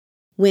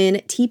when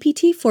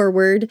TPT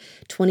Forward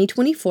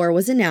 2024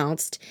 was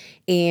announced,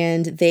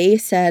 and they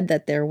said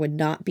that there would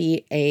not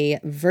be a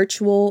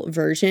virtual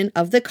version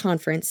of the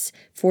conference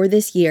for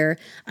this year.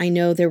 I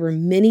know there were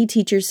many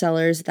teacher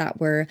sellers that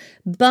were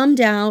bummed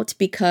out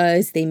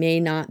because they may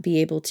not be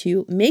able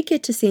to make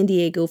it to San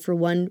Diego for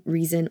one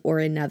reason or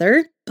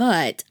another.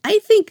 But I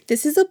think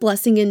this is a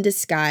blessing in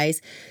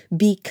disguise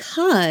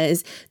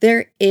because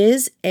there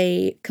is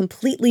a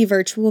completely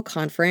virtual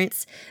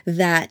conference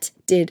that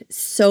did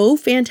so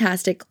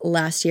fantastic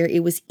last year.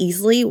 It was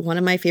easily one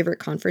of my favorite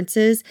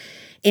conferences,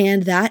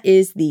 and that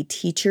is the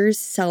Teachers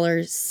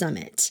Sellers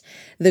Summit.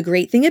 The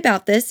great thing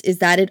about this is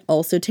that it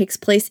also takes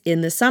place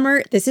in the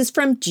summer. This is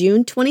from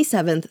June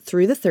 27th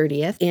through the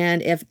 30th,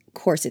 and of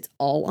course it's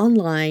all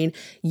online.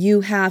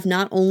 You have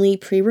not only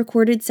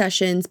pre-recorded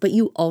sessions, but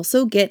you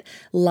also get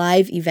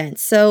live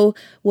events. So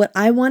what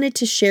I wanted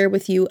to share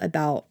with you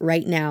about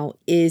right now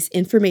is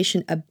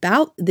information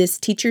about this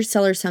Teacher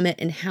Seller Summit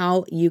and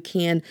how you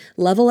can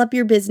level up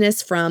your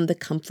business from the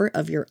comfort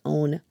of your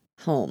own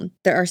home.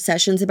 There are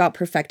sessions about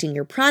perfecting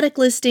your product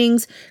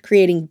listings,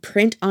 creating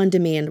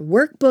print-on-demand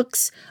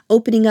workbooks,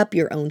 opening up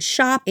your own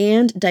shop,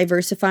 and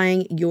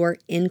diversifying your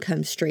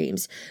income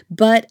streams.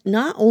 But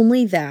not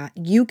only that,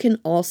 you can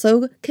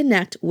also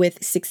connect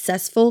with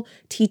successful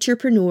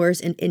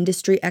teacherpreneurs and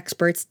industry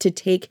experts to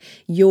take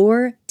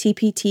your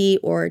TPT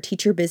or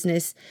teacher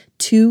business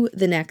to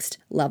the next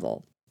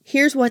level.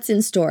 Here's what's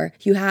in store.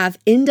 You have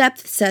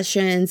in-depth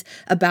sessions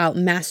about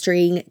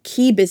mastering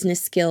key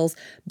business skills,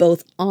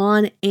 both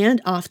on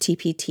and off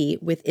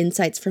TPT, with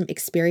insights from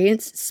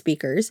experienced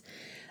speakers,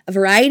 a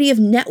variety of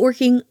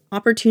networking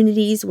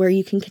opportunities where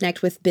you can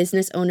connect with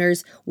business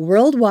owners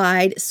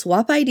worldwide,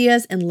 swap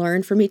ideas, and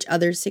learn from each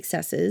other's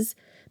successes,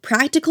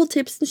 practical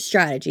tips and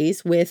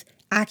strategies with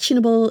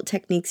actionable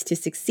techniques to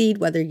succeed,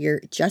 whether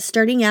you're just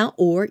starting out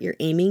or you're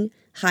aiming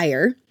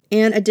higher.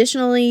 And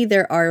additionally,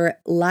 there are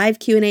live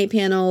Q&A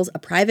panels, a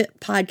private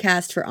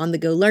podcast for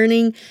on-the-go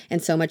learning,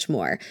 and so much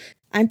more.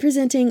 I'm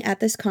presenting at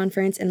this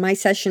conference, and my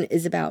session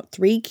is about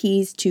 3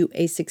 keys to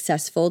a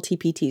successful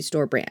TPT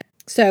store brand.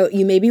 So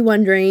you may be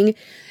wondering,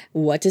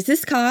 what does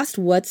this cost?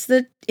 What's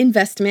the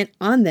investment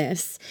on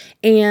this?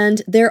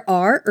 And there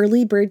are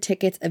early bird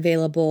tickets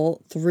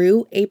available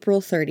through April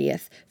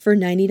 30th for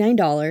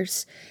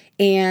 $99.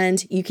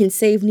 And you can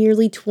save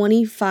nearly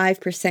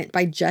 25%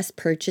 by just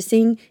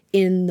purchasing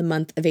in the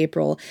month of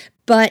April.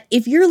 But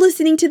if you're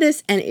listening to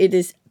this and it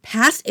is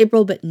past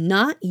April, but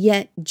not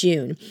yet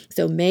June,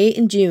 so May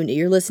and June,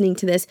 you're listening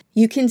to this,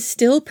 you can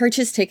still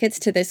purchase tickets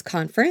to this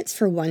conference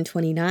for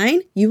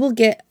 $129. You will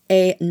get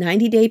a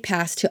 90-day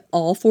pass to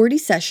all 40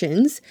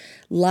 sessions,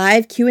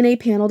 live Q&A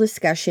panel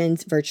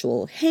discussions,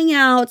 virtual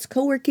hangouts,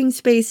 co-working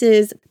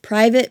spaces,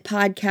 private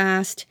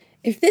podcast.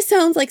 If this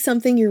sounds like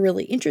something you're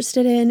really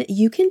interested in,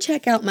 you can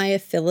check out my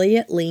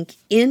affiliate link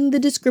in the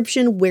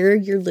description where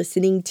you're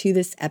listening to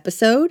this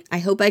episode. I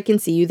hope I can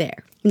see you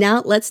there.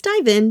 Now, let's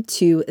dive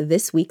into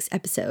this week's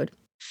episode.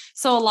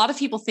 So a lot of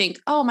people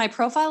think, oh, my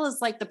profile is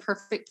like the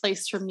perfect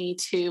place for me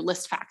to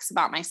list facts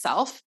about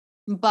myself.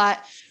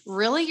 But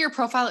really, your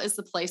profile is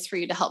the place for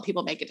you to help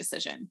people make a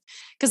decision.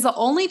 Because the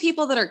only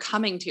people that are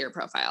coming to your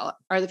profile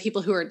are the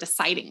people who are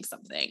deciding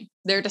something.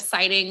 They're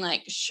deciding,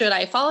 like, should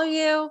I follow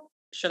you?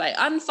 Should I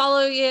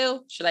unfollow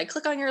you? Should I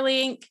click on your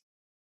link?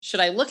 Should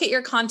I look at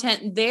your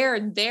content?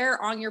 They're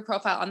on your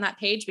profile on that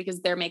page because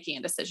they're making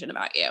a decision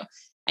about you.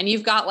 And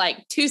you've got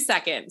like 2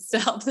 seconds to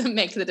help them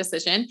make the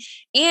decision.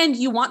 And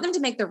you want them to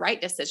make the right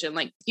decision.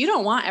 Like, you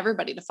don't want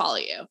everybody to follow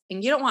you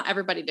and you don't want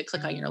everybody to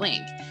click on your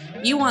link.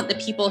 You want the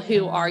people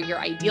who are your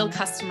ideal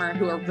customer,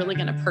 who are really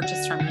going to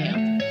purchase from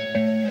you.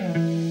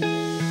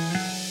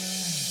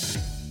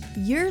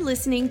 You're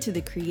listening to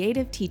the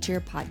Creative Teacher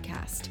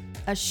Podcast,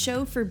 a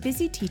show for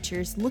busy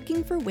teachers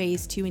looking for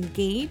ways to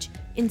engage,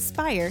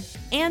 inspire,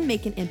 and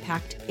make an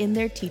impact in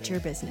their teacher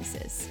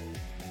businesses.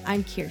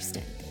 I'm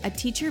Kirsten, a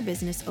teacher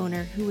business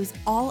owner who is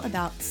all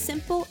about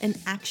simple and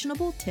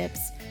actionable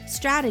tips,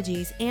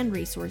 strategies, and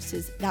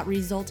resources that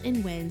result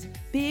in wins,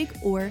 big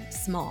or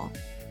small.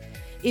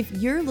 If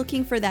you're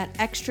looking for that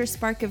extra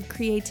spark of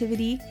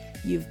creativity,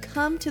 you've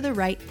come to the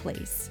right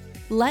place.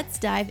 Let's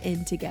dive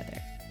in together.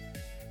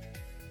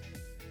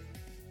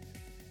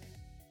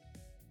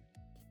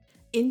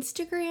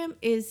 Instagram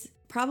is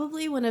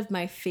probably one of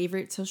my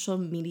favorite social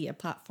media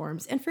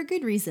platforms, and for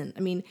good reason.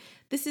 I mean,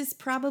 this is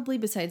probably,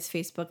 besides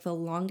Facebook, the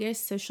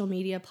longest social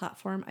media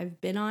platform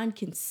I've been on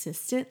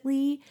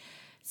consistently.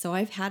 So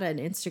I've had an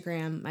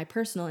Instagram, my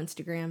personal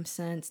Instagram,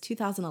 since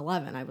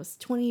 2011. I was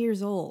 20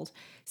 years old.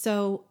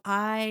 So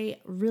I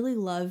really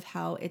love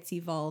how it's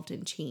evolved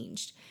and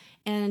changed.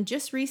 And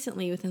just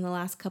recently, within the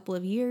last couple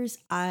of years,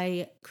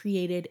 I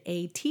created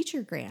a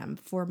Teachergram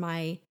for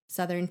my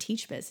Southern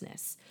Teach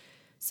business.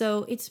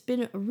 So it's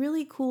been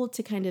really cool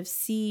to kind of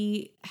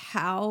see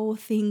how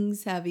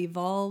things have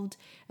evolved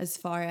as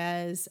far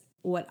as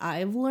what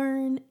I've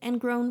learned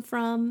and grown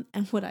from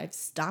and what I've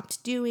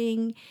stopped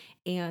doing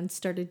and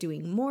started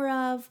doing more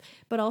of,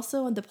 but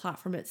also on the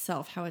platform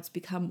itself, how it's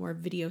become more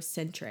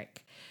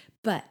video-centric.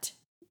 But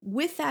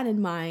with that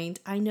in mind,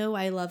 I know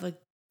I love a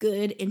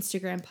good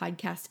Instagram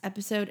podcast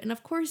episode. And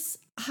of course,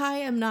 I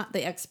am not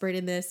the expert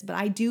in this, but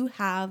I do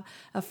have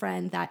a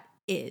friend that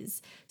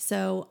is.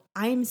 So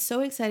I'm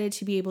so excited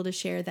to be able to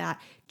share that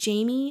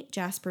Jamie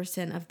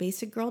Jasperson of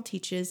Basic Girl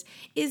Teaches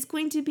is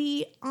going to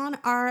be on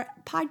our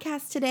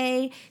podcast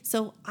today.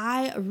 So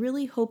I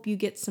really hope you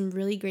get some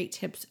really great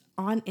tips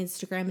on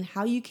Instagram and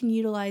how you can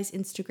utilize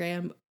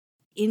Instagram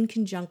in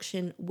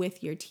conjunction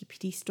with your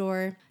TPT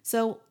store.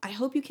 So I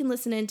hope you can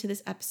listen into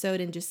this episode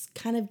and just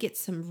kind of get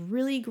some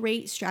really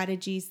great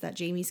strategies that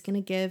Jamie's going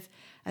to give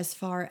as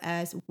far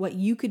as what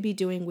you could be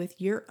doing with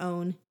your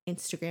own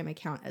Instagram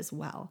account as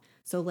well.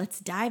 So let's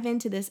dive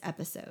into this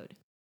episode.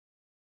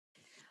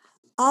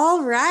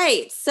 All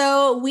right.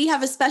 So we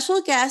have a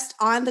special guest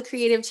on the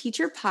Creative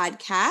Teacher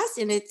podcast,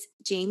 and it's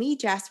Jamie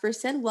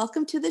Jasperson.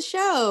 Welcome to the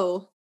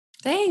show.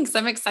 Thanks.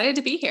 I'm excited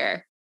to be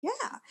here.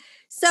 Yeah.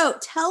 So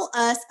tell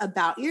us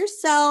about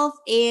yourself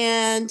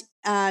and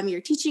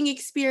your teaching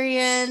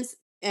experience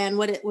and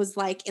what it was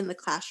like in the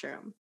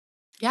classroom.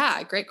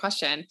 Yeah, great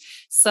question.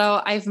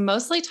 So I've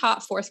mostly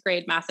taught fourth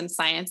grade math and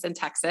science in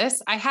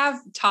Texas. I have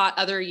taught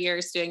other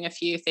years doing a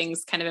few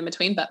things kind of in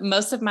between, but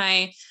most of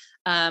my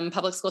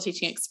public school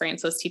teaching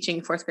experience was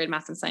teaching fourth grade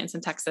math and science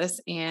in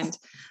Texas. And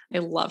I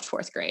loved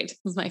fourth grade. It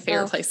was my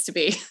favorite place to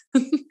be.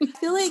 I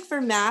feel like for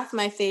math,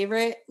 my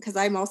favorite, because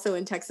I'm also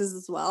in Texas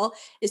as well,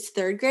 is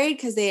third grade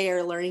because they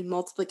are learning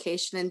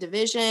multiplication and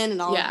division and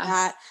all of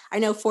that. I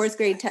know fourth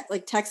grade,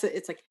 like Texas,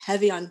 it's like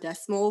heavy on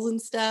decimals and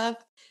stuff,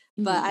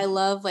 but I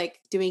love like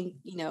doing,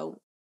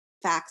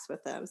 facts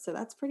with them. So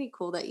that's pretty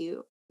cool that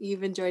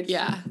you've enjoyed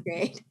fourth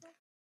grade.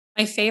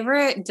 My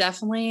favorite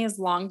definitely is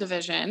long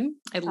division.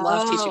 I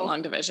love teaching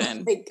long division.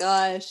 Oh my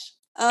gosh.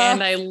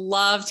 And I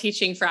love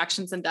teaching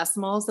fractions and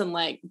decimals and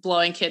like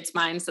blowing kids'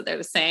 minds that they're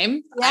the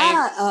same.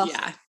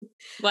 Yeah.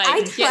 Like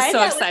I get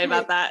so excited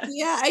about that.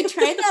 Yeah. I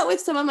tried that with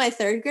some of my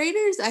third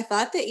graders. I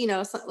thought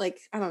that, like,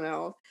 I don't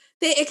know,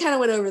 it kind of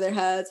went over their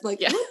heads. I'm like,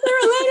 they're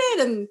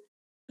related. And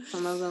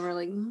some of them are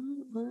like,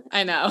 what?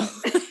 I know.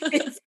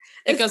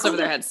 It goes over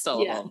their heads still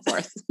a little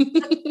forth.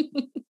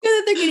 Good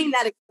that they're getting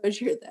that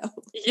exposure though.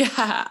 Yeah,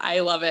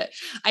 I love it.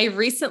 I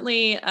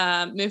recently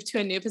moved to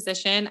a new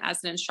position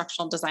as an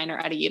instructional designer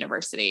at a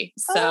university.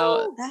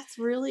 So that's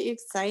really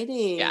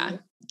exciting. Yeah.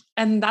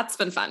 And that's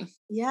been fun.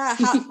 Yeah.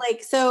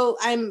 So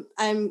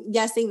I'm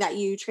guessing that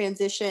you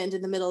transitioned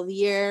in the middle of the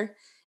year.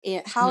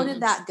 And how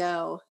did that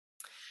go?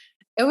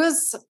 It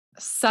was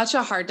such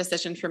a hard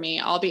decision for me.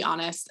 I'll be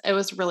honest. It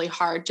was really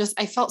hard.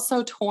 I felt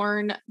so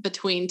torn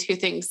between two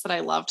things that I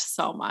loved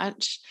so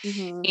much.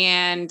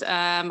 And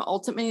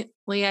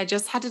ultimately I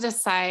just had to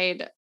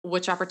decide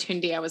which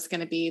opportunity I was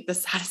going to be the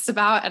saddest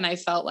about. And I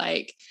felt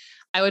like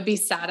I would be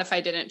sad if I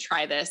didn't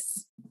try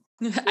this.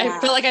 Yeah. I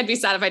feel like I'd be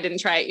sad if I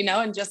didn't try it,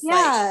 and just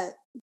like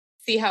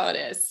see how it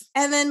is.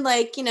 And then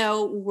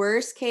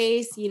worst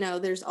case,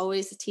 there's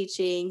always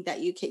teaching that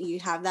you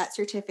have that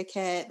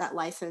certificate, that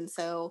license.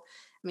 So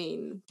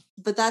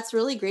but that's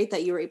really great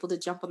that you were able to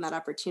jump on that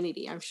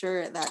opportunity. I'm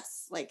sure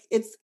that's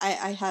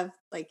I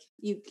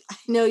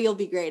know you'll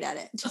be great at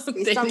it just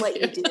based on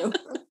what you do.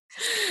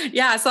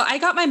 Yeah. So I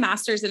got my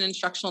master's in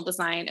instructional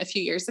design a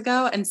few years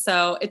ago. And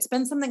so it's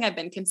been something I've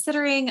been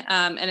considering.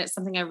 And it's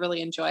something I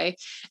really enjoy.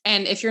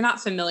 And if you're not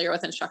familiar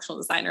with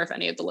instructional design, or if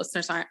any of the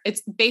listeners aren't,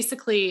 it's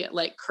basically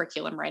like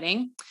curriculum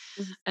writing.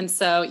 And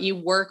so you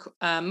work,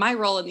 my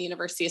role in the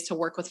university is to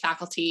work with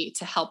faculty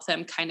to help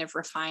them kind of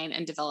refine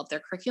and develop their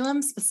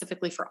curriculum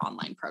specifically for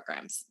online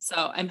programs.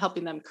 So I'm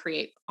helping them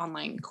create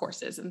online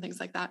courses and things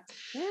like that.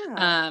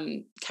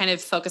 Kind of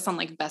focus on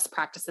like best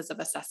practices of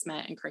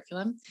assessment and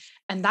curriculum.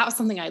 And that was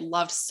something I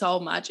loved so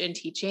much in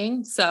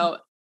teaching. So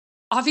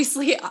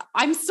obviously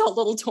I'm still a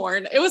little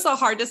torn. It was a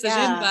hard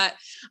decision, but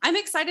I'm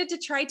excited to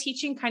try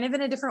teaching kind of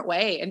in a different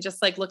way and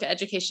just like look at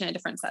education in a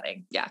different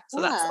setting.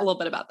 So that's a little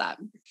bit about that.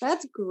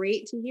 That's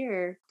great to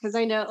hear. Cause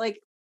I know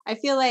I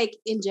feel like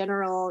in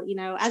general,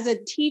 as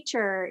a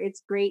teacher,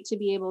 it's great to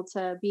be able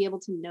to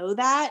know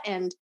that.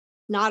 And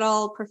not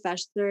all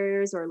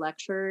professors or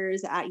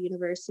lecturers at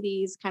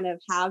universities kind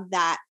of have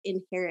that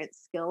inherent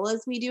skill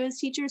as we do as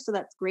teachers. So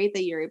that's great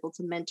that you're able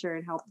to mentor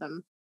and help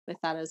them with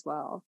that as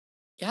well.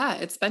 Yeah,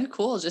 it's been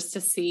cool just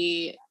to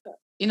see,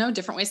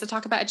 different ways to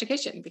talk about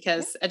education,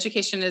 because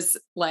education is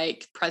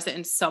like present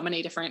in so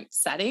many different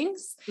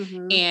settings.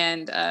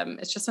 And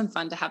it's just been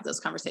fun to have those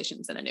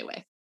conversations in a new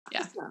way.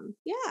 Yeah. Awesome.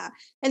 Yeah.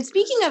 And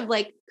speaking of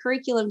like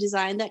curriculum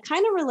design, that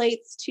kind of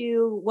relates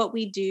to what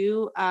we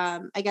do,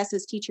 I guess,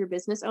 as teacher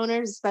business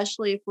owners,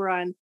 especially if we're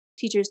on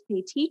Teachers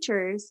Pay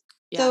Teachers.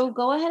 So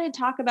go ahead and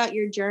talk about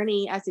your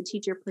journey as a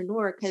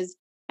teacherpreneur, because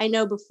I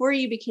know before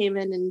you became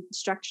an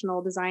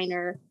instructional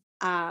designer,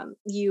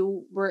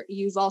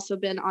 you've also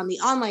been on the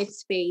online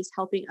space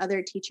helping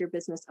other teacher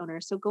business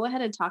owners. So go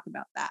ahead and talk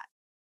about that.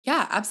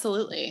 Yeah,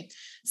 absolutely.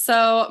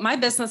 So my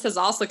business has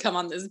also come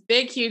on this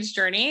big, huge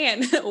journey.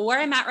 And where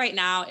I'm at right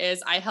now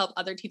is I help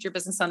other teacher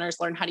business owners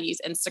learn how to use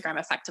Instagram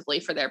effectively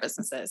for their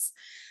businesses.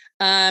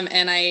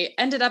 And I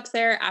ended up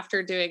there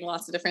after doing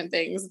lots of different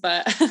things,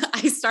 but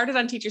I started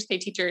on Teachers Pay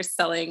Teachers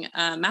selling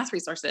math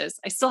resources.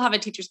 I still have a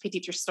Teachers Pay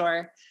Teachers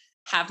store,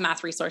 have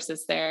math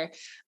resources there.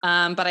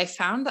 But I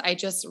found I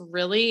just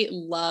really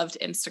loved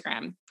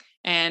Instagram.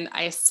 And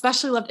I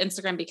especially loved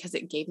Instagram because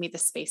it gave me the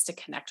space to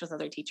connect with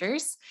other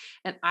teachers.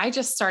 And I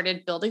just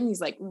started building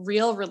these like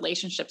real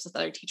relationships with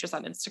other teachers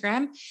on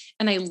Instagram.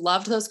 And I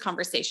loved those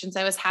conversations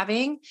I was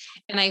having.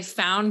 And I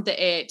found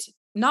that it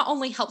not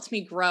only helped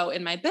me grow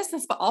in my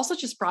business, but also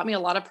just brought me a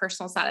lot of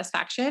personal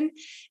satisfaction.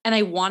 And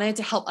I wanted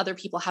to help other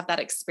people have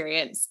that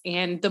experience.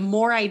 And the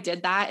more I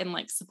did that and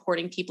like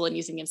supporting people and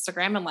using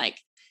Instagram and like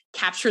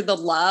capture the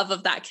love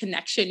of that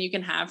connection you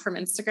can have from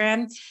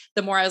Instagram,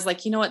 the more I was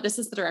like, you know what, this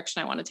is the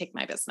direction I want to take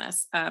my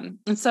business. And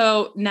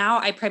so now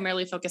I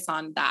primarily focus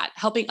on that,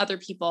 helping other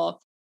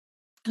people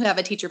who have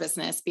a teacher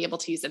business be able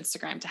to use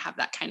Instagram to have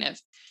that kind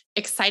of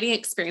exciting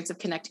experience of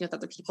connecting with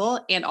other people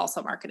and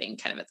also marketing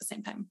kind of at the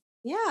same time.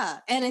 Yeah.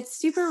 And it's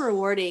super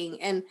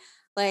rewarding. And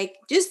like,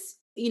 just,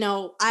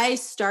 I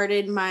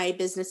started my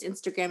business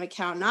Instagram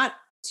account not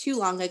too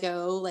long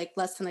ago, like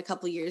less than a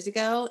couple years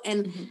ago.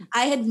 And Mhm.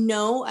 I had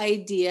no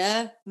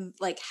idea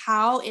like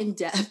how in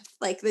depth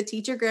like the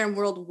teachergram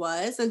world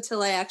was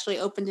until I actually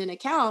opened an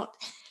account.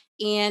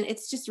 And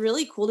it's just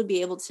really cool to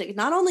be able to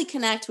not only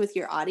connect with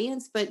your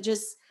audience, but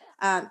just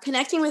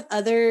connecting with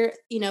other,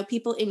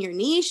 people in your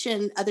niche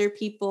and other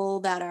people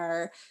that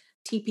are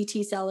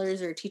TPT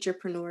sellers or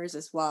teacherpreneurs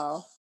as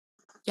well.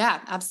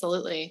 Yeah,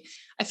 absolutely.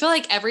 I feel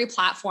like every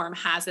platform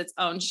has its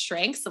own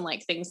strengths and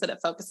like things that it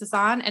focuses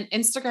on. And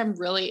Instagram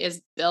really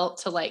is built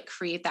to like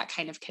create that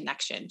kind of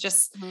connection,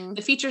 just Mhm.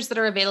 the features that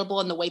are available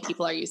and the way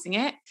people are using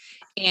it.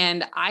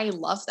 And I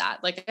love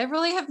that. Like I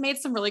really have made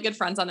some really good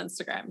friends on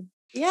Instagram.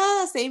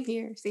 Yeah, same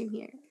here, same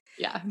here.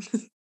 Yeah.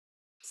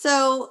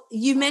 So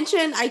you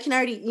mentioned I can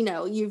already,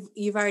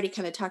 you've already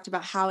kind of talked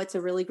about how it's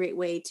a really great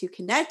way to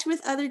connect with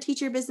other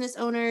teacher business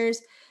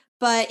owners.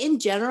 But in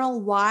general,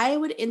 why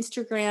would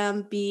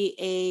Instagram be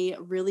a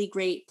really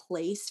great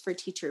place for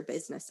teacher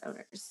business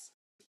owners?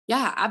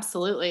 Yeah,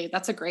 absolutely.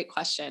 That's a great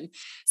question.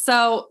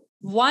 So,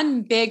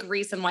 one big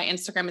reason why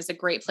Instagram is a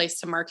great place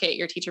to market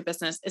your teacher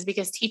business is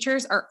because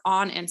teachers are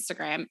on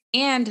Instagram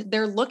and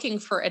they're looking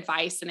for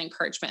advice and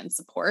encouragement and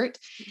support,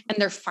 and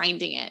they're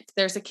finding it.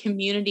 There's a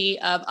community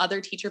of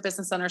other teacher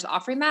business owners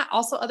offering that,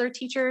 also other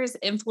teachers,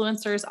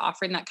 influencers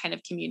offering that kind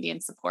of community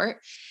and support.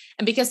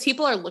 And because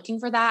people are looking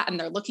for that and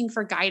they're looking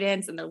for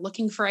guidance and they're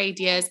looking for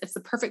ideas, it's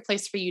the perfect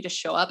place for you to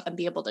show up and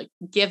be able to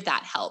give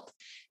that help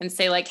and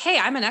say like, hey,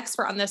 I'm an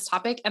expert on this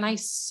topic and I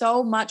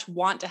so much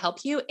want to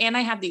help you. And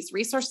I have these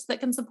resources that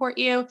can support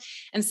you,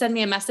 and send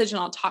me a message and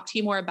I'll talk to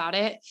you more about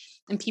it.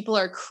 And people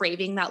are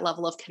craving that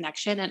level of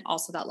connection and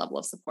also that level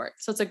of support.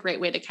 So it's a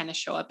great way to kind of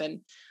show up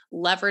and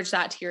leverage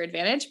that to your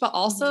advantage, but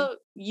also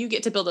you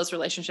get to build those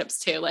relationships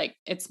too. Like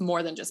it's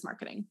more than just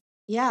marketing.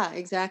 Yeah,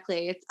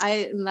 exactly.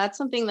 And that's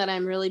something that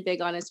I'm really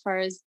big on as far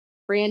as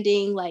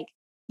branding. Like,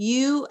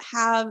 you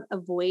have a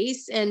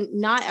voice, and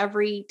not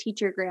every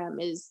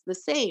teachergram is the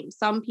same.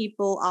 Some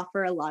people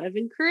offer a lot of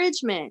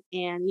encouragement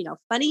and,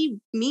 funny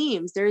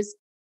memes. There's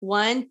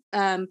one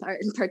in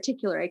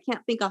particular, I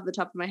can't think off the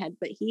top of my head,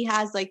 but he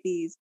has like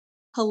these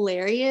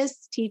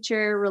hilarious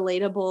teacher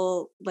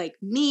relatable like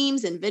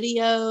memes and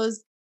videos.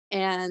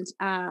 And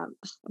I'm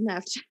gonna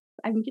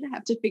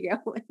have to figure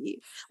out what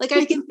he like.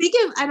 I can think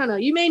of, I don't know,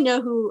 you may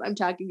know who I'm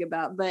talking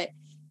about, but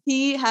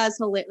he has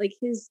like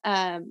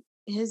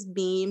his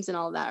memes and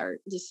all that are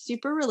just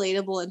super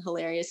relatable and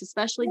hilarious,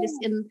 especially just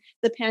in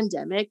the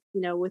pandemic,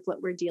 with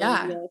what we're dealing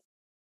Yeah.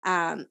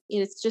 with.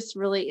 It's just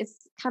really,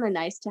 it's kind of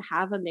nice to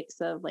have a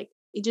mix of like,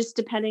 just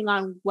depending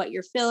on what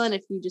you're feeling.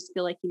 If you just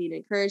feel like you need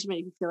encouragement,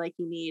 if you feel like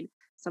you need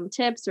some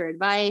tips or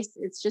advice,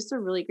 it's just a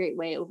really great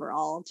way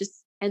overall.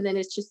 Just, and then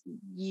it's just,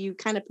 you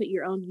kind of put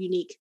your own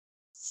unique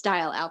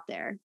style out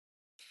there.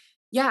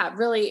 Yeah,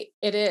 really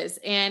it is.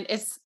 And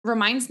it's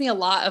reminds me a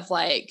lot of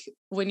like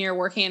when you're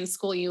working in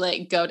school, you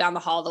like go down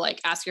the hall to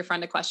like ask your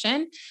friend a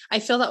question. I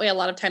feel that way a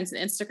lot of times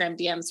in Instagram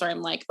DMs where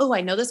I'm like, oh,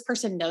 I know this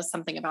person knows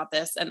something about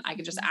this and I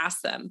could just Mhm.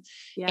 ask them,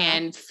 Yeah.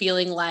 and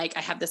feeling like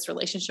I have this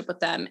relationship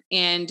with them.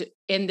 And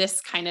in this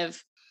kind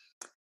of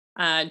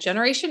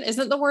generation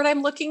isn't the word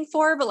I'm looking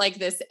for, but like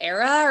this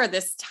era or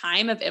this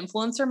time of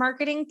influencer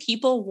marketing,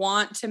 people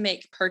want to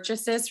make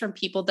purchases from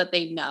people that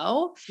they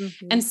know.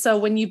 And Mhm. so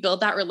when you build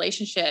that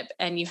relationship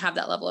and you have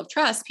that level of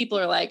trust, people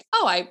are like,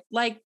 oh,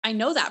 I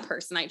know that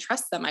person. I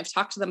trust them. I've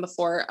talked to them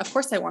before. Of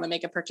course I want to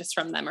make a purchase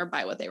from them or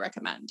buy what they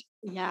recommend.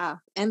 Yeah.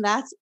 And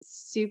that's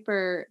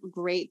super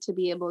great to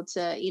be able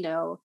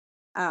to,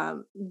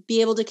 be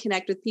able to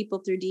connect with people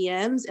through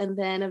DMs. And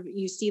then if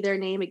you see their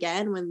name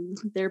again when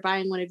they're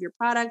buying one of your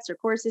products or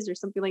courses or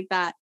something like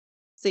that.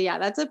 So, yeah,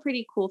 that's a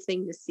pretty cool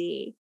thing to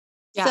see.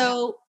 Yeah.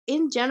 So,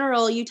 in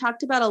general, you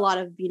talked about a lot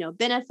of,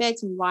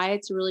 benefits and why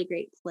it's a really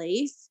great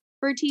place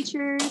for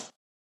teachers,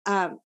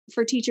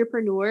 for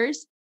teacherpreneurs.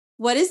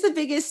 What is the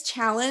biggest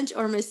challenge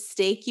or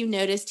mistake you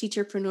notice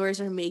teacherpreneurs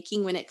are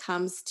making when it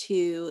comes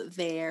to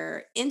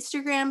their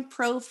Instagram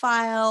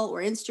profile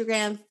or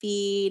Instagram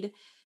feed?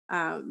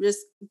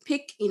 Just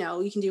pick,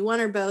 you can do one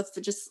or both,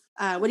 but just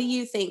what do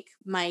you think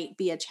might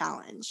be a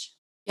challenge?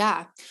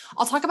 Yeah.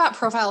 I'll talk about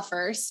profile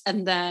first.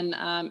 And then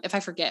if I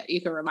forget,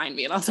 you can remind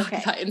me and I'll talk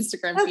Okay. about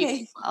Instagram feed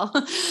Okay. as well.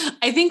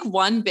 I think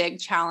one big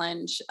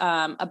challenge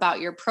about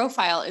your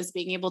profile is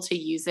being able to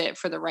use it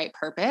for the right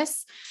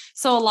purpose.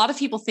 So a lot of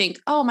people think,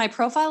 oh, my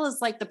profile is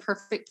like the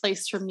perfect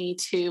place for me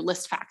to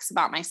list facts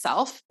about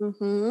myself.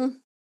 Mm-hmm.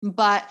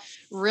 But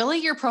really,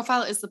 your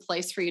profile is the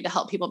place for you to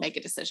help people make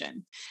a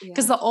decision.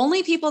 Because Yeah. the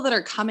only people that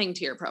are coming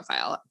to your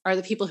profile are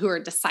the people who are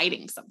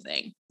deciding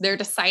something. They're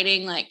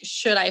deciding, like,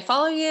 should I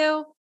follow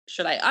you?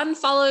 Should I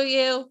unfollow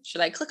you?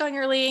 Should I click on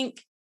your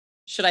link?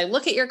 Should I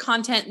look at your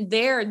content?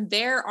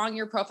 They're on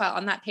your profile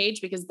on that page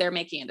because they're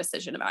making a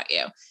decision about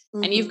you.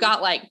 And you've Mm-hmm.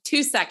 got like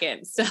 2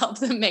 seconds to help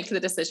them make the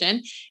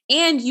decision.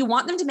 And you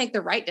want them to make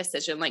the right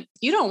decision. Like,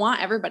 you don't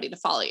want everybody to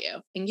follow you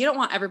and you don't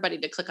want everybody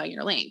to click on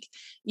your link.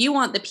 You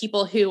want the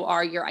people who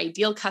are your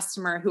ideal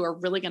customer who are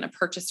really going to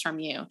purchase from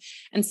you.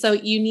 And so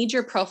you need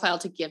your profile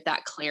to give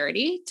that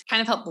clarity to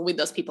kind of help weed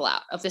those people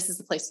out of this is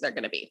the place they're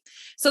going to be.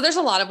 So there's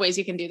a lot of ways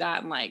you can do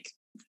that. And like,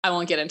 I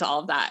won't get into all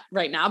of that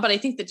right now, but I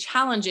think the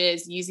challenge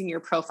is using your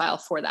profile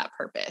for that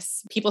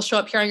purpose. People show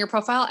up here on your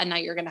profile and now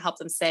you're going to help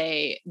them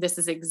say, this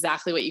is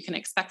exactly what you can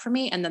expect from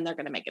me. And then they're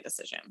going to make a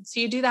decision. So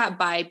you do that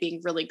by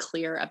being really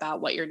clear about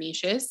what your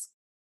niche is.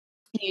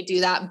 And you do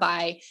that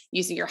by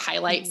using your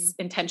highlights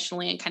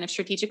intentionally and kind of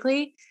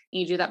strategically.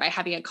 And you do that by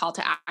having a call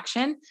to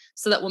action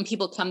so that when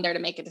people come there to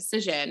make a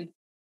decision,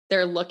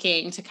 they're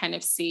looking to kind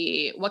of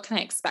see what can I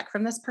expect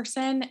from this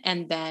person?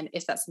 And then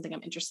if that's something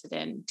I'm interested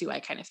in, do I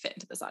kind of fit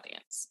into this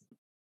audience?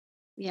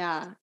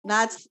 Yeah,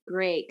 that's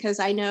great. Cause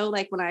I know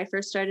like when I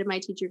first started my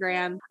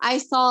teachergram, I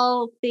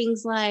saw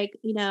things like,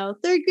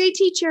 third grade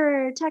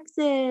teacher,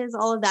 Texas,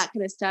 all of that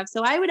kind of stuff.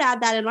 So I would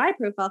add that in my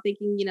profile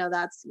thinking,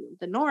 that's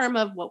the norm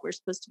of what we're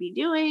supposed to be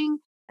doing.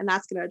 And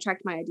that's going to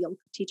attract my ideal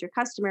teacher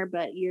customer.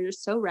 But you're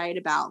so right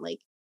about like,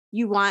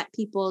 you want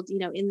people,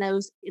 in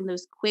those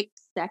quick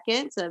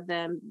seconds of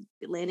them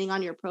landing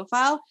on your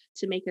profile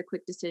to make a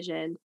quick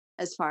decision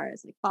as far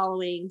as like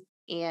following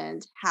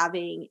and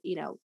having,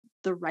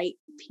 the right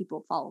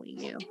people following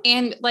you.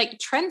 And like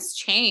trends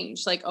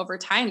change like over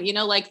time,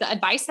 like the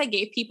advice I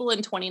gave people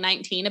in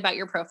 2019 about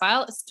your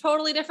profile is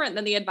totally different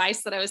than the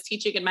advice that I was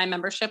teaching in my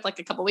membership like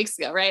a couple weeks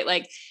ago, right?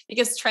 Like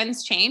because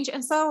trends change.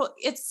 And so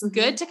it's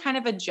good to kind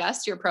of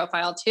adjust your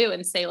profile too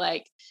and say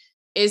like,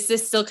 is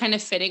this still kind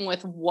of fitting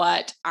with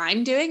what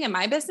I'm doing in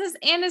my business?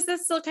 And is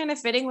this still kind of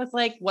fitting with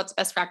like what's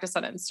best practice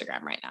on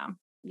Instagram right now?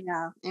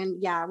 Yeah. And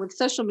yeah, with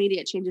social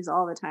media, it changes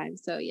all the time.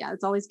 So yeah,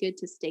 it's always good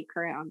to stay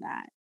current on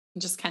that.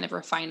 And just kind of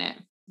refine it.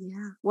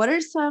 Yeah. What are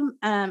some,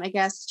 I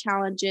guess,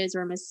 challenges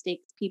or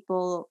mistakes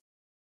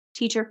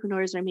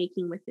teacherpreneurs are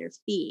making with their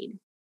feed?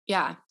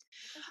 Yeah.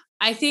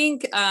 I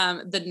think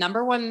the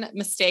number one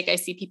mistake I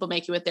see people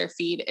making with their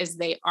feed is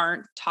they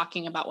aren't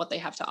talking about what they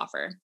have to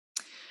offer.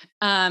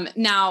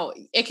 Now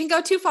it can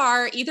go too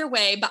far either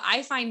way, but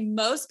I find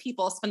most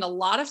people spend a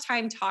lot of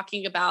time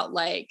talking about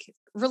like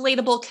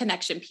relatable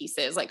connection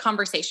pieces, like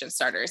conversation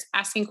starters,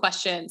 asking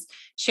questions,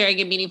 sharing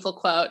a meaningful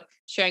quote,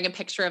 sharing a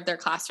picture of their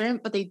classroom,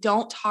 but they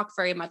don't talk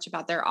very much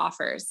about their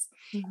offers.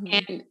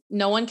 Mhm. And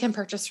no one can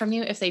purchase from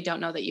you if they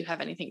don't know that you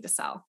have anything to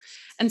sell.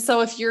 And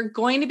so if you're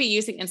going to be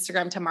using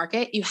Instagram to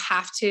market, you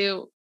have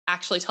to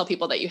actually tell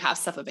people that you have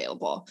stuff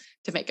available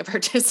to make a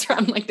purchase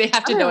from. Like they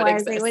have to know it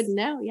Otherwise, they exists. wouldn't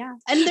know. Yeah.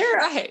 And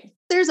Right.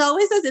 there's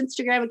always those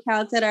Instagram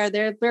accounts that are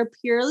there. They're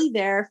purely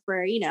there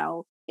for,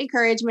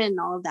 encouragement and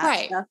all of that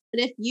Right. stuff.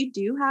 But if you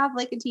do have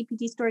like a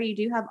TPT store, you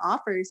do have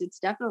offers, it's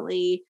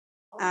definitely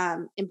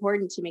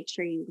important to make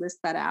sure you list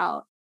that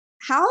out.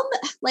 How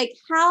like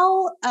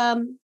how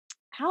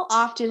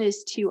often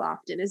is too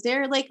often? Is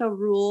there like a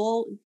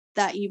rule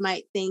that you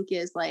might think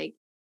is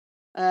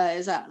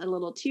that a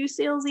little too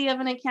salesy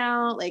of an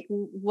account? Like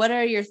what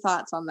are your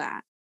thoughts on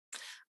that?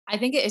 I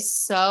think it is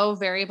so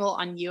variable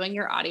on you and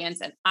your audience.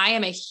 And I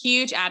am a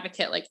huge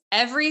advocate. Like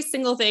every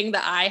single thing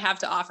that I have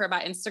to offer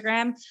about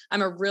Instagram,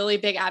 I'm a really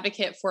big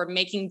advocate for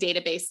making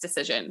database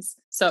decisions.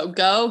 So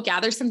go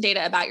gather some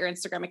data about your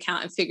Instagram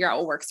account and figure out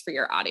what works for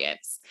your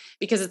audience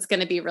because it's going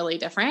to be really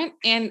different.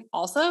 And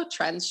also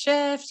trends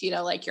shift,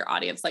 like your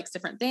audience likes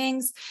different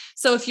things.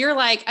 So if you're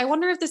like, I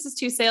wonder if this is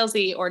too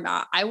salesy or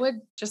not, I would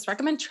just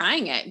recommend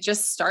trying it.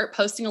 Just start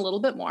posting a little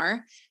bit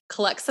more,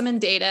 collect some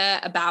data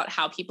about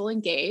how people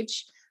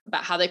engage,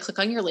 about how they click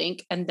on your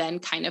link, and then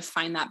kind of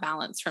find that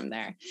balance from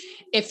there.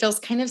 It feels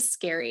kind of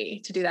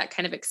scary to do that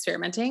kind of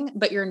experimenting,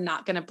 but you're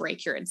not going to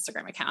break your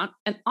Instagram account.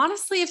 And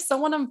honestly, if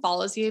someone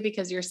unfollows you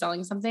because you're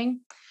selling something,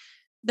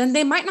 then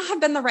they might not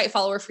have been the right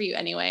follower for you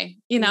anyway.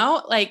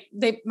 Like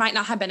they might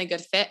not have been a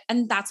good fit,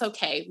 and that's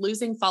okay.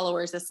 Losing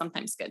followers is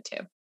sometimes good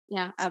too.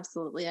 Yeah,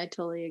 absolutely. I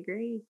totally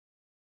agree.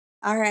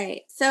 All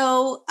right.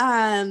 So,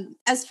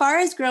 as far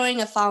as growing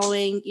a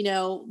following,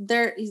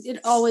 it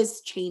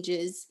always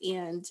changes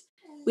and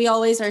we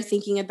always are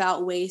thinking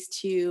about ways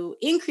to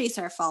increase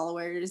our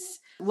followers.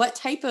 What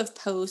type of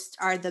posts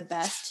are the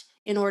best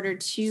in order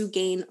to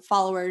gain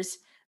followers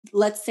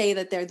let's say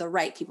that they're the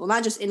right people,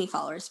 not just any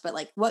followers, but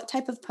like what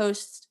type of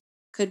posts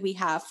could we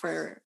have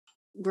for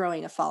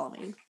growing a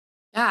following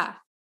Yeah.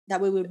 that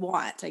we would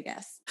want, I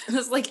guess.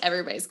 It's like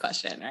everybody's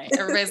question, right?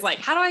 Everybody's like,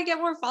 how do I get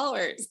more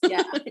followers?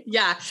 Yeah.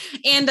 Yeah.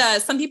 And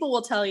some people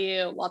will tell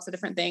you lots of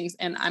different things.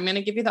 And I'm going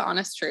to give you the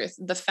honest truth.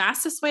 The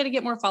fastest way to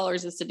get more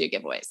followers is to do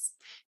giveaways.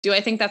 Do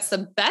I think that's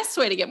the best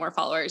way to get more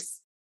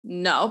followers?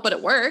 No, but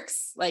it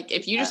works. Like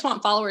if you just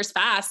want followers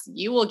fast,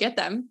 you will get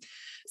them.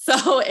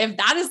 So if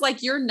that is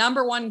like your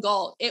number one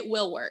goal, it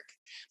will work.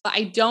 But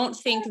I don't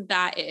think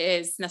that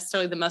is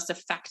necessarily the most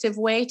effective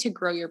way to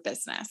grow your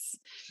business.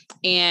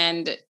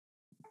 And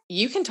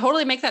you can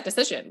totally make that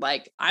decision.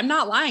 Like, I'm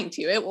not lying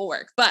to you, it will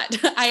work. But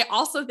I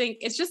also think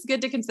it's just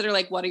good to consider,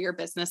 like, what are your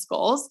business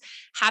goals?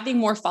 Having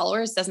more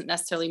followers doesn't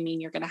necessarily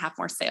mean you're going to have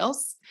more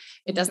sales.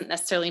 It doesn't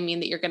necessarily mean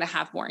that you're going to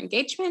have more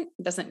engagement.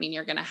 It doesn't mean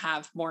you're going to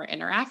have more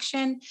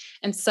interaction.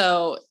 And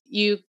so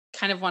you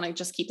kind of want to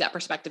just keep that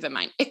perspective in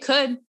mind. It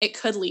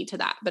could lead to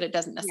that, but it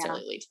doesn't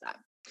necessarily lead to that.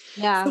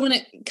 Yeah. So when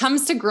it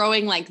comes to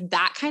growing like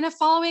that kind of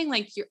following,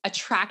 like you're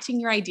attracting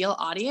your ideal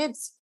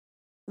audience,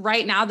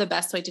 right now, the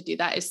best way to do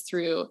that is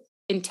through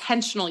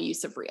intentional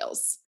use of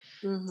reels.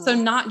 So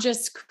not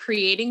just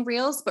creating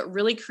reels, but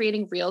really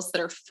creating reels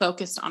that are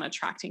focused on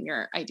attracting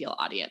your ideal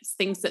audience,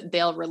 things that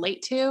they'll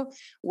relate to,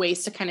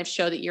 ways to kind of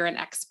show that you're an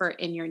expert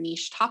in your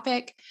niche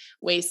topic,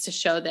 ways to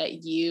show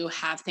that you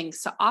have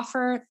things to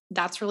offer.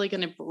 That's really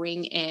going to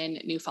bring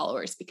in new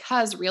followers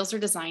because reels are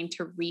designed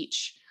to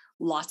reach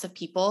lots of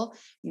people,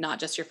 not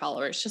just your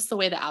followers, just the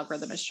way the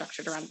algorithm is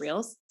structured around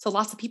reels. So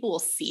lots of people will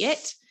see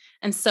it.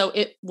 And so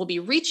it will be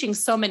reaching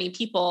so many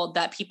people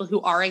that people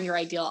who are in your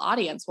ideal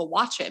audience will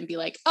watch it and be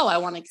like, oh, I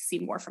want to see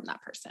more from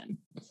that person.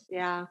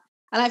 Yeah.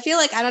 And I feel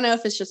like, I don't know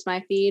if it's just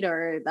my feed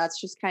or that's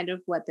just kind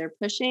of what they're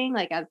pushing,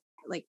 like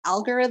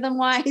algorithm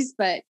wise,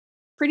 but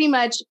pretty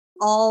much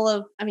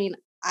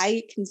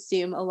I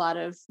consume a lot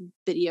of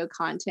video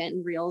content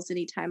and reels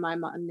anytime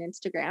I'm on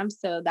Instagram.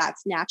 So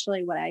that's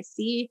naturally what I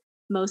see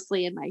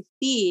mostly in my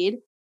feed.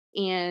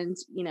 And,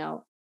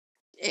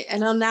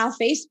 and on now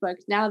Facebook,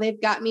 now they've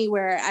got me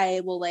where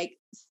I will like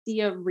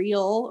see a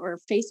reel or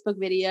Facebook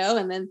video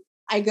and then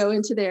I go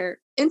into their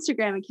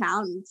Instagram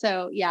account. And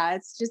so, yeah,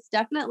 it's just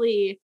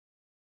definitely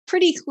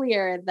pretty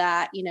clear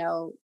that,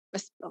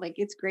 like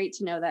it's great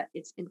to know that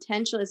it's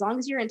intentional. As long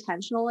as you're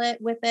intentional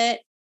with it,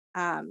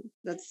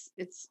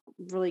 it's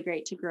really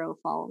great to grow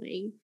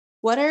following.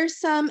 What are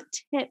some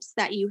tips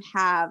that you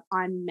have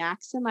on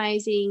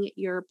maximizing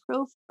your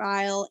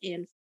profile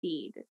and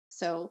feed?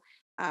 So,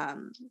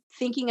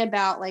 thinking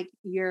about like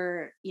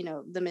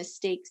the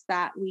mistakes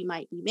that we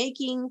might be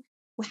making,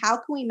 how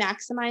can we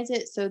maximize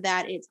it so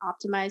that it's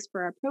optimized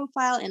for our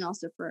profile and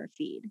also for our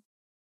feed?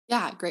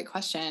 Yeah, great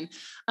question.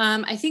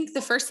 I think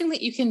the first thing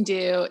that you can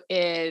do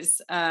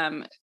is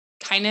kind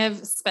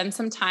of spend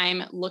some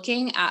time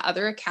looking at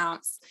other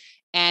accounts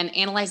and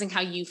analyzing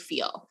how you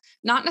feel,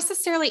 not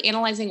necessarily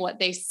analyzing what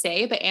they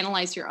say, but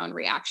analyze your own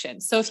reaction.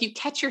 So if you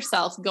catch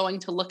yourself going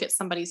to look at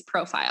somebody's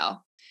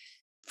profile,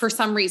 for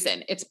some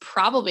reason, it's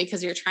probably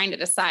because you're trying to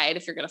decide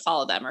if you're going to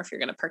follow them or if you're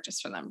going to purchase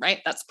from them,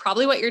 right? That's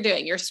probably what you're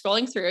doing. You're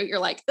scrolling through, you're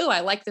like, oh, I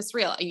like this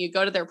reel. And you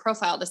go to their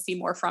profile to see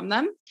more from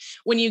them.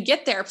 When you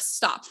get there,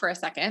 stop for a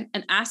second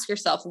and ask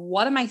yourself,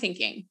 what am I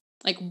thinking?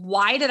 Like,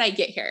 why did I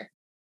get here?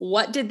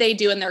 What did they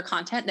do in their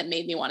content that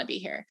made me want to be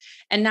here?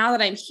 And now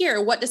that I'm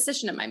here, what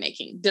decision am I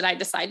making? Did I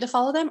decide to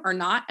follow them or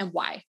not? And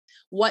why?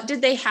 What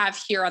did they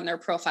have here on their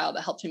profile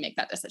that helped me make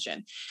that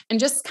decision? And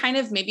just kind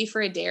of maybe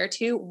for a day or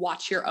two,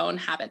 watch your own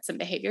habits and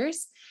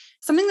behaviors.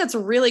 Something that's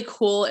really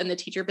cool in the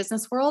teacher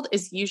business world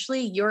is usually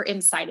you're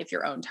inside of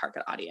your own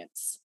target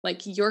audience.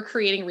 Like you're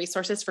creating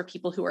resources for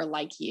people who are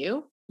like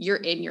you. You're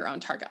in your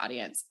own target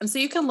audience. And so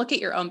you can look at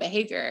your own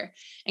behavior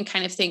and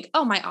kind of think,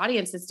 oh, my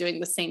audience is doing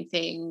the same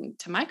thing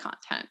to my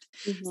content.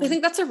 So I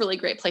think that's a really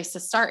great place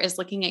to start is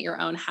looking at your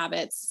own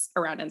habits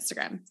around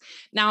Instagram.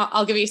 Now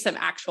I'll give you some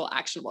actual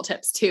actionable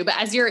tips too, but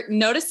as you're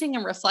noticing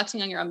and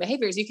reflecting on your own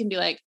behaviors, you can be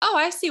like, oh,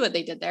 I see what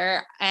they did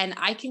there. And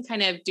I can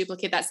kind of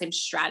duplicate that same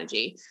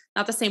strategy,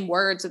 not the same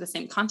words or the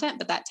same content,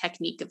 but that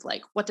technique of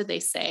like, what did they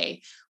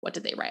say? What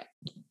did they write?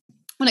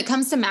 When it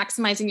comes to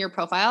maximizing your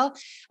profile,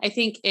 I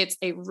think it's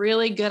a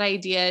really good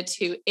idea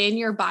to, in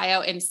your bio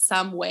in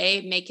some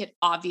way, make it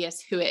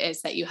obvious who it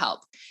is that you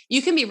help.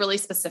 You can be really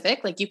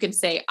specific. Like you can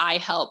say, I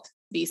help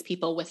these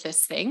people with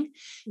this thing.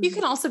 You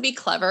can also be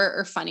clever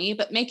or funny,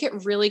 but make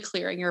it really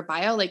clear in your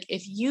bio. Like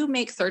if you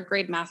make third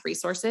grade math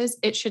resources,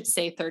 it should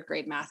say third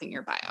grade math in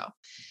your bio.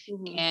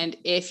 And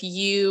if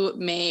you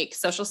make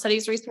social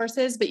studies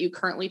resources, but you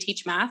currently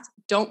teach math,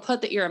 don't put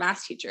that you're a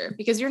math teacher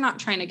because you're not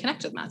trying to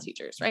connect with math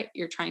teachers, right?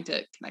 You're trying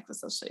to connect with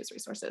social studies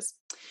resources.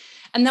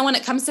 And then when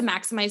it comes to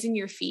maximizing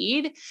your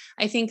feed,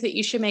 I think that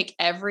you should make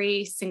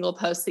every single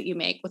post that you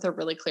make with a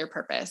really clear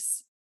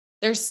purpose.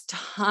 There's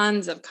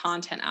tons of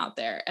content out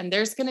there and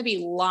there's going to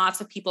be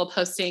lots of people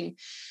posting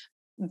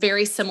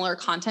very similar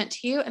content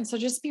to you. And so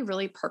just be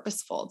really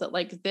purposeful that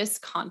like this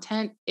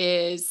content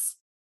is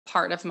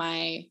part of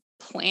my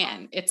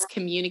plan. It's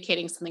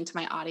communicating something to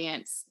my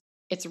audience.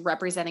 It's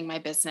representing my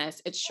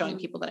business. It's showing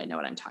people that I know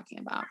what I'm talking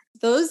about.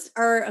 Those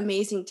are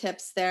amazing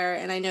tips there.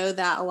 And I know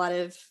that a lot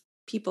of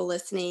people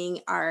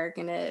listening are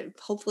going to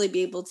hopefully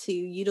be able to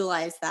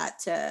utilize that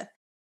to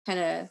kind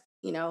of,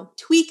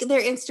 tweak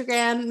their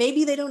Instagram.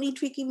 Maybe they don't need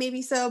tweaking,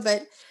 maybe so,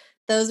 but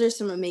those are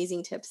some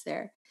amazing tips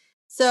there.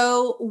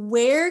 So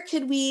where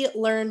could we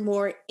learn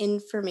more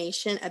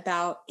information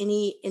about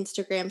any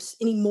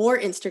more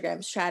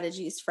Instagram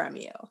strategies from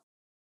you?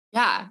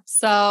 Yeah.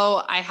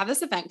 So I have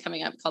this event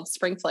coming up called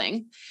Spring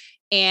Fling.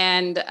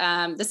 And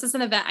this is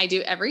an event I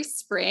do every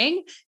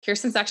spring.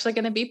 Kirsten's actually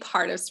going to be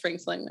part of Spring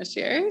Fling this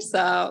year.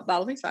 So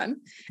that'll be fun.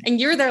 And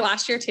you were there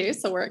last year too.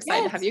 So we're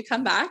excited to have you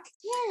come back.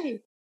 Yay.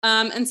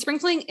 And Spring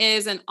Fling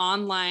is an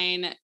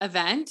online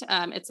event.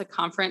 It's a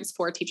conference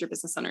for teacher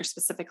business owners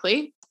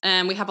specifically.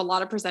 And we have a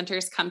lot of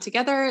presenters come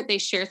together. They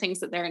share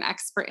things that they're an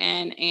expert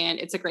in, and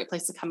it's a great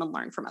place to come and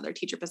learn from other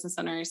teacher business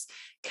owners,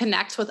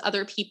 connect with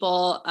other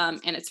people,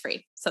 and it's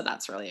free. So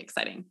that's really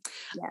exciting.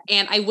 Yeah.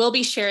 And I will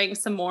be sharing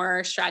some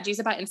more strategies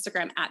about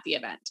Instagram at the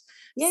event.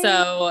 Yay.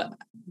 So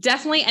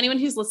definitely anyone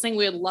who's listening,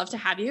 we would love to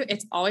have you.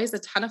 It's always a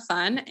ton of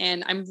fun.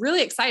 And I'm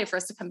really excited for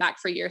us to come back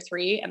for year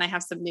 3. And I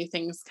have some new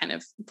things kind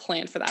of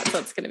planned for that. So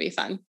it's going to be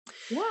fun.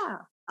 Yeah.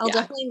 I'll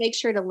definitely make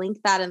sure to link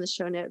that in the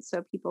show notes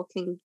so people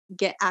can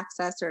get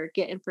access or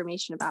get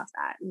information about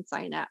that and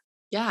sign up.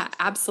 Yeah,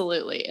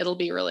 absolutely.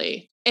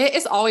 It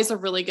is always a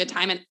really good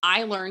time. And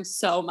I learn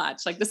so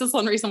much. Like, this is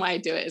one reason why I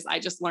do it, is I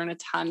just learn a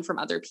ton from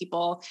other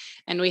people.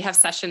 And we have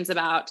sessions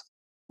about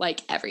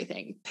like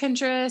everything: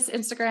 Pinterest,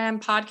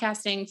 Instagram,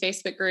 podcasting,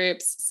 Facebook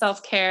groups,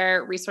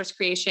 self-care, resource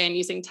creation,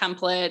 using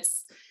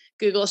templates,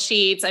 Google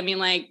Sheets. I mean,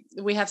 like,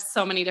 we have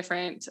so many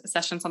different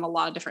sessions on a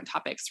lot of different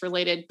topics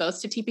related both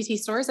to TPT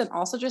stores and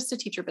also just to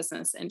teacher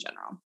business in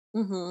general.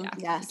 Mm-hmm.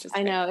 Yeah, yes,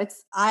 I know.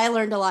 I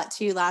learned a lot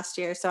too last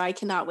year, so I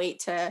cannot wait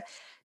to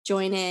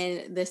join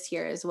in this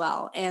year as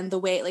well. And the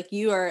way, like,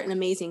 you are an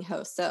amazing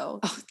host, so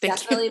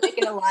definitely make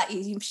it a lot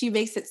easier. She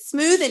makes it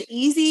smooth and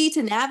easy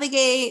to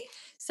navigate.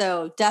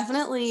 So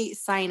definitely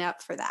sign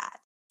up for that.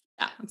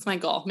 Yeah, that's my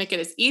goal. Make it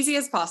as easy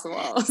as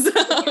possible. So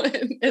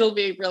it'll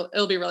be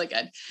really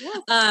good.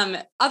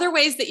 Yeah. Other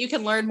ways that you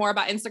can learn more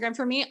about Instagram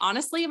for me,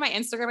 honestly, my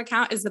Instagram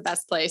account is the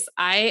best place.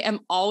 I am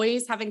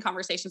always having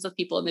conversations with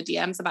people in the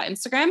DMs about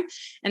Instagram.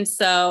 And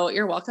so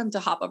you're welcome to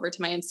hop over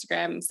to my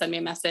Instagram, send me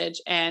a message.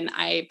 And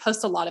I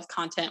post a lot of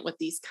content with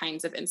these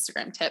kinds of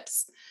Instagram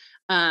tips.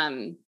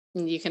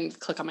 You can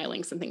click on my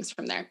links and things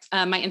from there.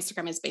 My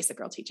Instagram is Basic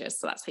Girl Teaches.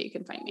 So that's how you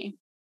can find me.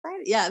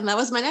 Right. Yeah. And that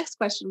was my next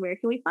question. Where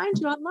can we find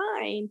you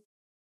online?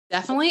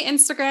 Definitely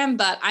Instagram,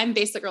 but I'm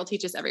Basic Girl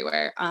Teaches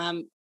everywhere.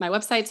 My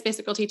website's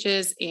Basic Girl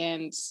Teaches,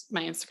 and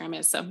my Instagram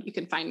is, so you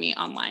can find me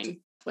online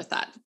with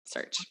that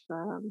search.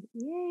 Awesome.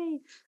 Yay.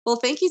 Well,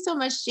 thank you so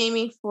much,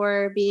 Jamie,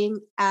 for being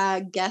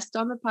a guest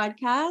on the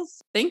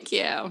podcast. Thank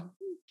you.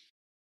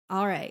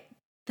 All right.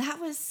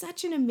 That was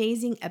such an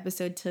amazing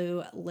episode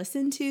to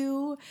listen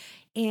to.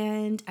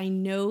 And I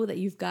know that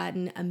you've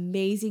gotten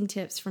amazing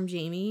tips from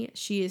Jamie.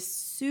 She is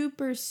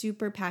super,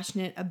 super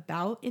passionate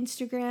about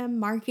Instagram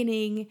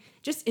marketing,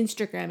 just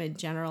Instagram in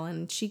general.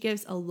 And she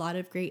gives a lot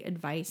of great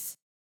advice.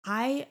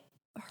 I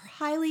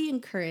highly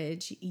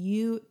encourage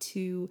you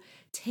to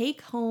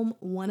take home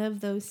one of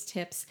those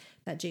tips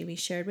that Jamie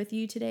shared with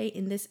you today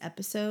in this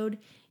episode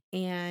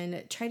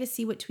and try to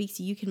see what tweaks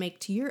you can make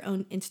to your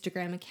own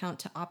Instagram account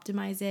to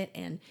optimize it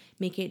and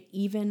make it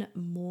even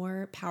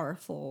more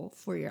powerful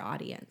for your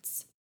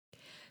audience.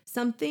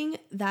 Something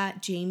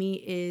that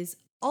Jamie is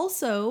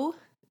also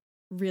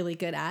really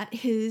good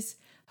at is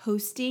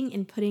hosting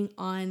and putting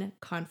on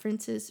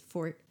conferences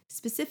for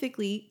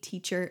specifically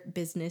teacher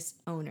business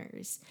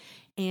owners.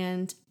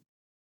 And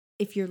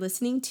if you're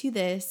listening to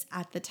this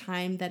at the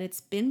time that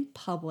it's been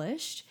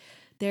published,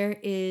 there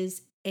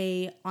is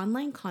an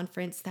online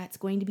conference that's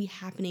going to be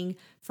happening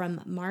from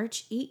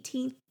March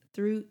 18th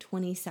through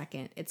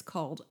 22nd. It's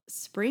called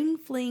Spring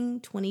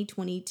Fling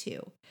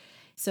 2022.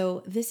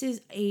 So this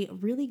is a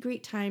really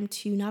great time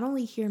to not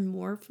only hear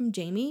more from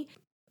Jamie,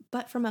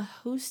 but from a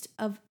host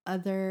of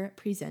other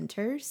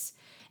presenters.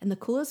 And the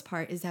coolest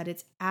part is that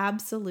it's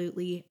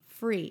absolutely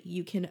free.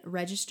 You can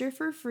register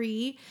for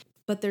free,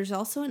 but there's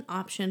also an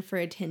option for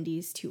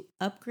attendees to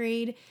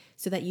upgrade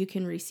so that you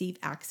can receive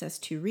access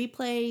to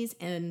replays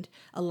and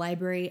a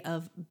library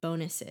of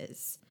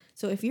bonuses.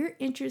 So if you're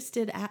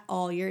interested at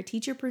all, you're a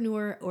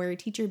teacherpreneur or a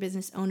teacher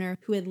business owner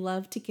who would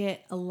love to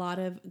get a lot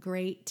of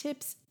great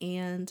tips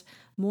and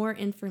more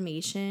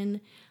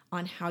information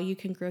on how you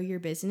can grow your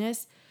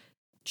business,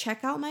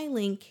 check out my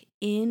link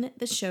in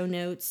the show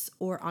notes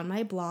or on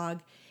my blog,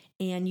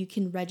 and you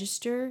can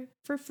register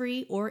for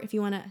free. Or if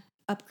you want to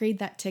upgrade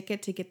that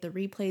ticket to get the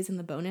replays and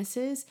the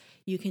bonuses,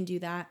 you can do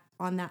that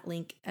on that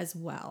link as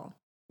well.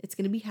 It's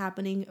going to be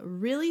happening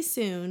really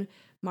soon,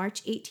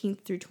 March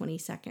 18th through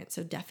 22nd.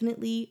 So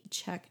definitely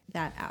check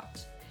that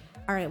out.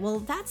 All right, well,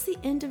 that's the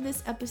end of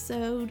this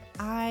episode.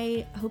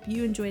 I hope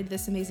you enjoyed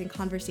this amazing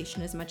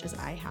conversation as much as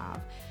I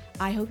have.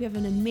 I hope you have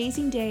an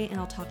amazing day, and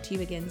I'll talk to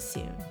you again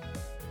soon.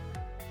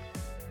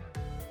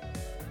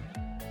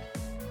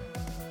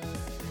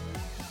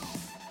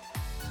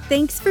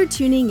 Thanks for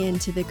tuning in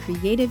to the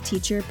Creative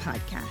Teacher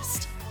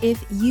Podcast.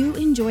 If you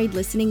enjoyed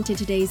listening to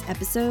today's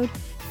episode,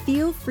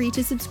 feel free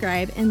to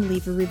subscribe and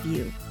leave a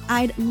review.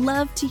 I'd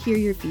love to hear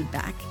your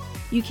feedback.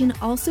 You can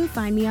also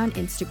find me on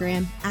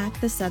Instagram at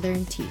The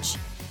Southern Teach.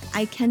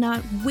 I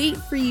cannot wait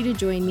for you to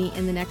join me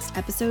in the next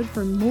episode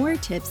for more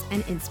tips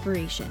and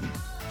inspiration.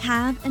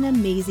 Have an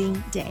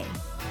amazing day.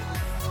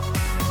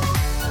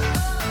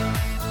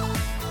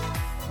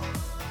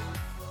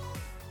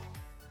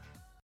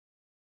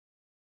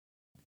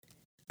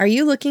 Are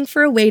you looking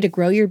for a way to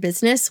grow your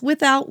business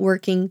without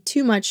working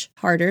too much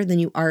harder than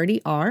you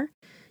already are?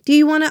 Do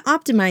you want to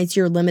optimize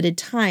your limited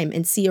time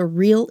and see a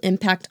real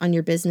impact on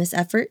your business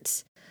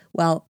efforts?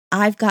 Well,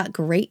 I've got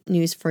great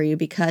news for you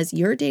because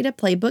your data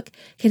playbook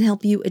can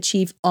help you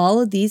achieve all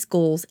of these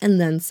goals and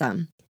then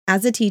some.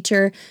 As a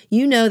teacher,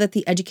 you know that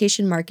the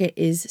education market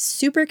is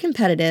super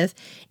competitive,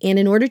 and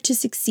in order to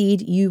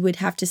succeed, you would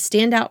have to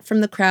stand out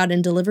from the crowd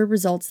and deliver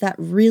results that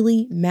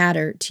really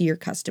matter to your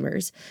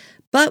customers.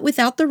 But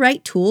without the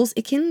right tools,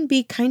 it can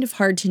be kind of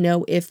hard to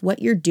know if what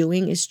you're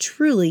doing is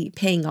truly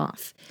paying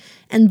off.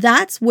 And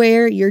that's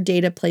where your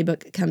data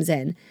playbook comes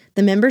in.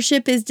 The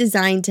membership is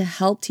designed to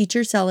help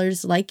teacher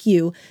sellers like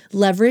you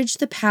leverage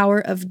the power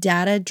of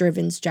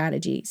data-driven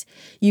strategies.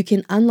 You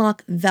can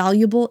unlock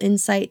valuable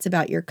insights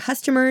about your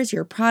customers,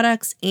 your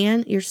products,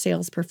 and your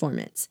sales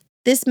performance.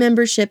 This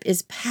membership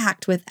is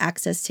packed with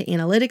access to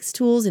analytics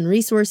tools and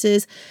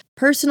resources,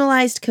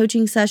 personalized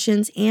coaching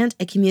sessions, and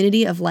a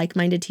community of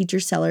like-minded teacher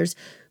sellers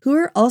who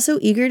are also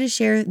eager to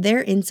share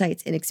their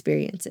insights and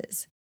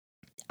experiences.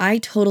 I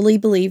totally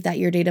believe that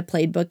your data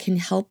playbook can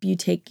help you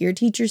take your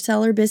teacher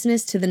seller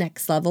business to the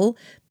next level,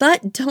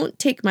 but don't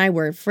take my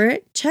word for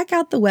it. Check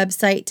out the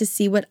website to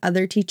see what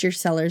other teacher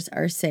sellers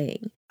are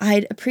saying.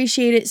 I'd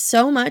appreciate it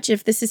so much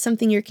if this is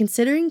something you're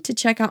considering to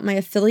check out my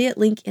affiliate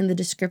link in the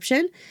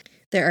description.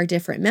 There are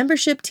different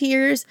membership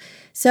tiers.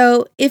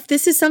 So if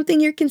this is something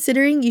you're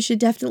considering, you should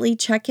definitely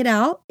check it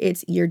out.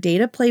 It's your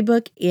data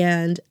playbook,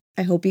 and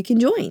I hope you can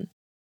join.